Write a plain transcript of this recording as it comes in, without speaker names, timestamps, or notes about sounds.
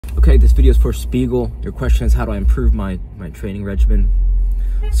Okay, this video is for Spiegel. Your question is, how do I improve my training regimen?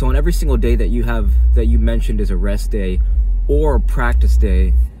 So on every single day that you mentioned is a rest day or a practice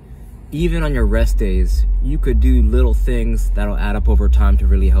day, even on your rest days, you could do little things that'll add up over time to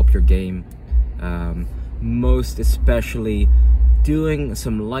really help your game. Most especially doing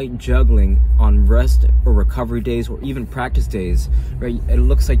some light juggling on rest or recovery days or even practice days, right? It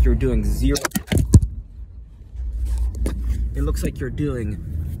looks like you're doing zero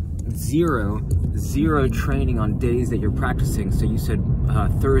training on days that you're practicing. So you said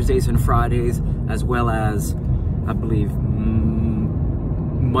Thursdays and Fridays, as well as I believe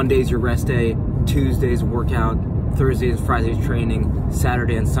Monday's your rest day, Tuesdays workout, Thursdays and Fridays training,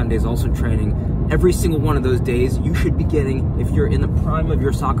 Saturday and Sundays also training. Every single one of those days you should be getting, if you're in the prime of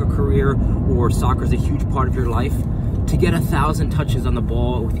your soccer career or soccer is a huge part of your life, to get 1,000 touches on the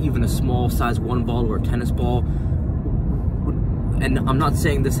ball with even a small size 1 ball or a tennis ball. And I'm not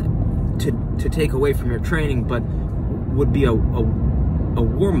saying this to take away from your training, but would be a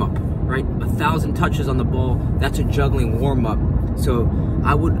warm-up, right? 1,000 touches on the ball, that's a juggling warm-up. So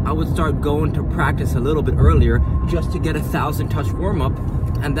I would start going to practice a little bit earlier just to get 1,000 touch warm-up,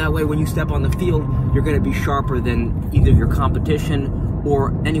 and that way when you step on the field, you're going to be sharper than either your competition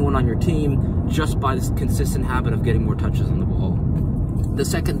or anyone on your team just by this consistent habit of getting more touches on the ball. The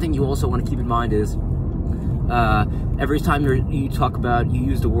second thing you also want to keep in mind is every time you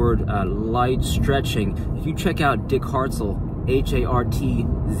use the word light stretching. If you check out Dick Hartzell, Hartzel,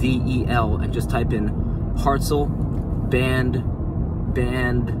 and just type in Hartzell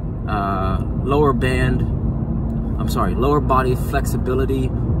lower body flexibility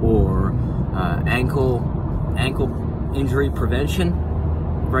or ankle injury prevention,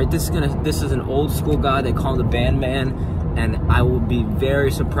 right? This is an old school guy. They call him the band man, and I will be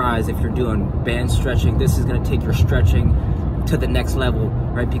very surprised if you're doing band stretching. This is going to take your stretching to the next level,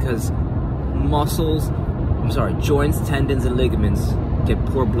 right? Because joints, tendons, and ligaments get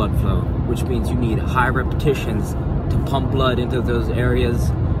poor blood flow, which means you need high repetitions to pump blood into those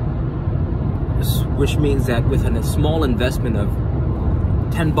areas, which means that with a small investment of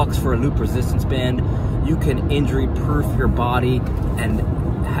 $10 for a loop resistance band, you can injury proof your body and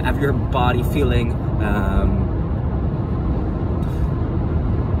have your body feeling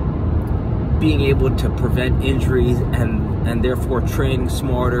being able to prevent injuries and therefore training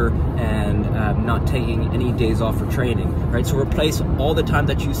smarter and not taking any days off for training, right? So replace all the time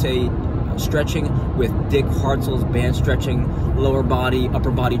that you say stretching with Dick Hartzell's band stretching, lower body, upper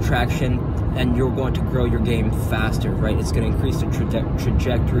body traction, and you're going to grow your game faster, right? It's going to increase the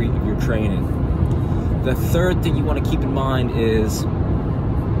trajectory of your training. The third thing you want to keep in mind is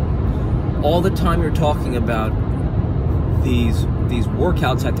all the time you're talking about these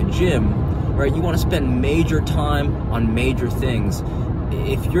workouts at the gym, right? You want to spend major time on major things.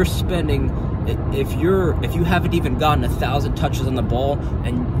 If you haven't even gotten 1,000 touches on the ball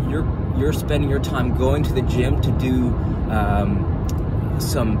and you're spending your time going to the gym to do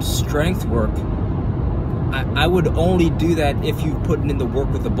some strength work, I would only do that if you put in the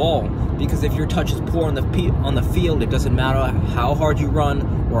work with the ball. Because if your touch is poor on the field, it doesn't matter how hard you run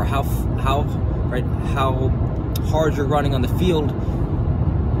or how hard you're running on the field.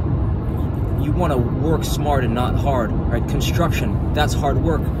 You want to work smart and not hard, right? Construction, that's hard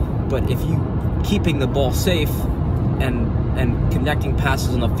work. But if you keeping the ball safe and connecting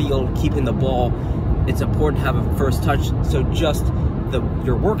passes on the field, keeping the ball, it's important to have a first touch. So just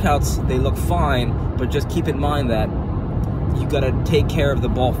your workouts, they look fine, but just keep in mind that you got to take care of the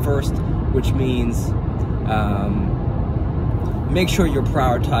ball first, which means make sure you're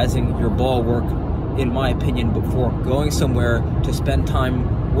prioritizing your ball work, in my opinion, before going somewhere to spend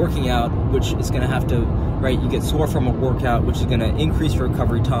time working out, which is going to have to, right, you get sore from a workout, which is going to increase your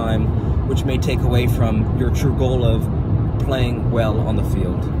recovery time, which may take away from your true goal of playing well on the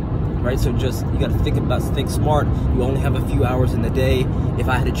field, right? So just, you got to think smart. You only have a few hours in the day. If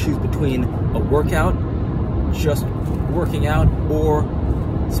I had to choose between a workout, just working out, or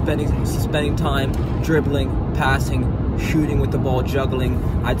spending time dribbling, passing, shooting with the ball, juggling,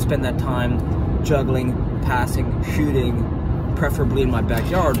 I'd spend that time juggling, passing, shooting, preferably in my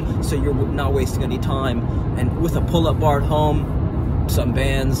backyard, so you're not wasting any time. And with a pull-up bar at home, some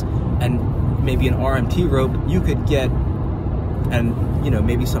bands, and maybe an RMT rope, you could get, and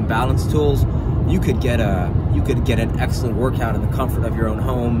maybe some balance tools, you could get an excellent workout in the comfort of your own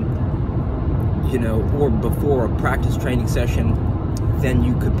home, or before a practice training session than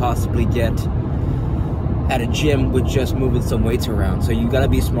you could possibly get at a gym with just moving some weights around. So you got to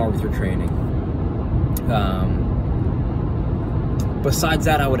be smart with your training. Besides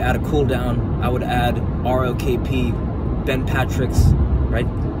that, I would add a cool down. I would add ROKP, Ben Patrick's, right?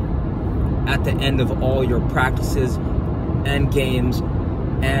 at the end of all your practices and games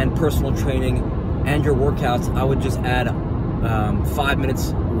and personal training and your workouts, I would just add 5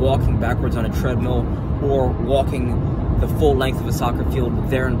 minutes walking backwards on a treadmill, or walking the full length of a soccer field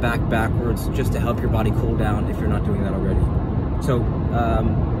there and back backwards, just to help your body cool down if you're not doing that already. So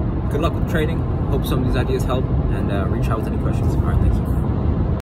good luck with training. Hope some of these ideas help, and reach out with any questions. All right, thank you.